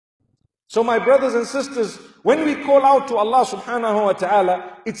So my brothers and sisters, when we call out to Allah subhanahu wa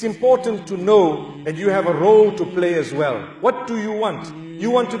ta'ala, it's important to know that you have a role to play as well. What do you want? You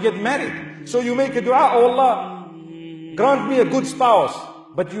want to get married. So you make a dua, oh Allah, grant me a good spouse.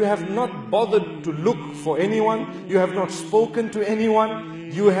 But you have not bothered to look for anyone. You have not spoken to anyone.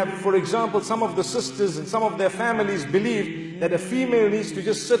 You have, for example, some of the sisters and some of their families believe that a female needs to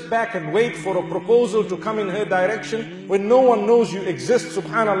just sit back and wait for a proposal to come in her direction when no one knows you exist,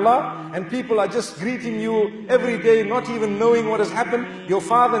 subhanallah, and people are just greeting you every day, not even knowing what has happened. Your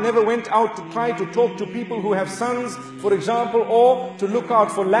father never went out to try to talk to people who have sons, for example, or to look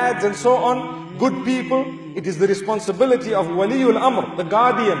out for lads and so on, good people. It is the responsibility of Waliul Amr, the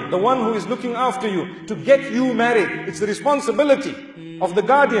guardian, the one who is looking after you, to get you married. It's the responsibility of the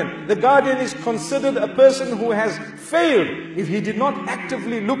guardian. The guardian is considered a person who has failed if he did not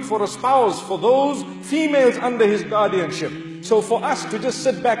actively look for a spouse for those females under his guardianship. So for us to just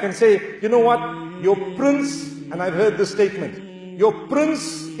sit back and say, you know what, your prince, and I've heard this statement, your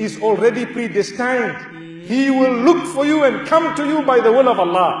prince is already predestined. He will look for you and come to you by the will of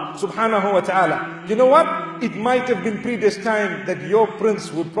Allah subhanahu wa ta'ala. You know what? It might have been predestined that your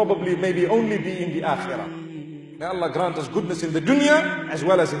prince would probably maybe only be in the akhirah. May Allah grant us goodness in the dunya as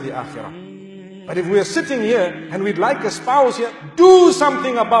well as in the akhirah. But if we are sitting here and we'd like a spouse here, do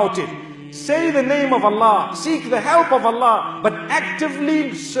something about it. Say the name of Allah, seek the help of Allah, but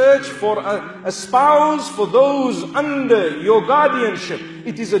actively search for a spouse for those under your guardianship.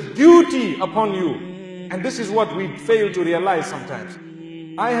 It is a duty upon you. And this is what we fail to realize sometimes.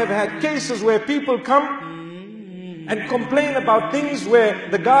 I have had cases where people come and complain about things where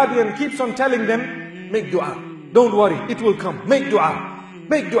the guardian keeps on telling them, make dua, don't worry, it will come, make dua,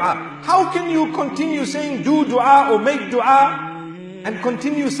 make dua. How can you continue saying do dua or make dua and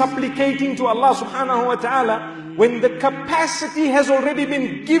continue supplicating to Allah subhanahu wa ta'ala when the capacity has already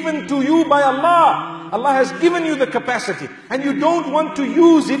been given to you by Allah? Allah has given you the capacity and you don't want to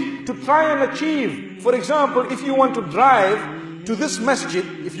use it to try and achieve. For example, if you want to drive to this masjid,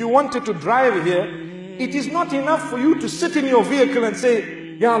 if you wanted to drive here, it is not enough for you to sit in your vehicle and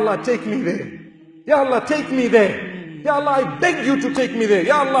say, Ya Allah, take me there. Ya Allah, take me there. Ya Allah, I beg you to take me there.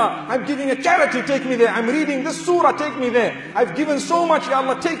 Ya Allah, I'm giving a charity, take me there. I'm reading this surah, take me there. I've given so much, Ya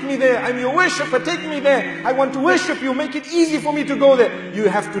Allah, take me there. I'm your worshipper, take me there. I want to worship you, make it easy for me to go there. You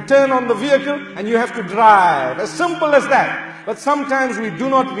have to turn on the vehicle and you have to drive. As simple as that. But sometimes we do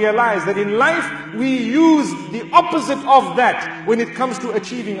not realize that in life we use the opposite of that when it comes to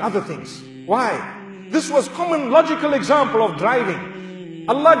achieving other things. Why? This was common logical example of driving.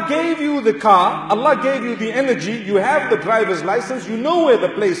 Allah gave you the car, Allah gave you the energy, you have the driver's license, you know where the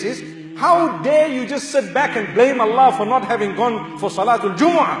place is. How dare you just sit back and blame Allah for not having gone for Salatul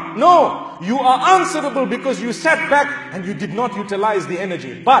Jumu'ah? No, you are answerable because you sat back and you did not utilize the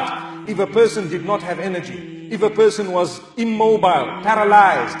energy. But if a person did not have energy, if a person was immobile,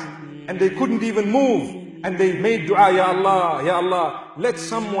 paralyzed, and they couldn't even move, and they made dua, Ya Allah, let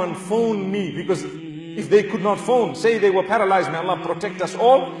someone phone me, because if they could not phone, say they were paralyzed, may Allah protect us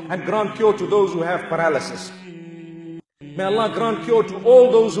all and grant cure to those who have paralysis. May Allah grant cure to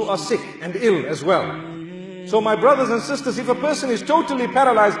all those who are sick and ill as well. So my brothers and sisters, if a person is totally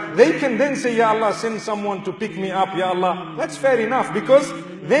paralyzed, they can then say, Ya Allah, send someone to pick me up, Ya Allah. That's fair enough, because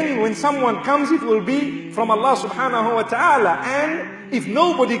then when someone comes, it will be from Allah subhanahu wa ta'ala. And if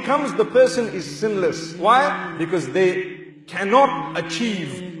nobody comes, the person is sinless. Why? Because they cannot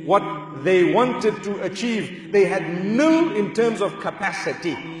achieve what they wanted to achieve. They had nil in terms of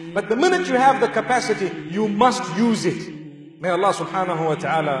capacity. But the minute you have the capacity, you must use it. May Allah subhanahu wa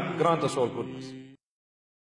ta'ala grant us all goodness.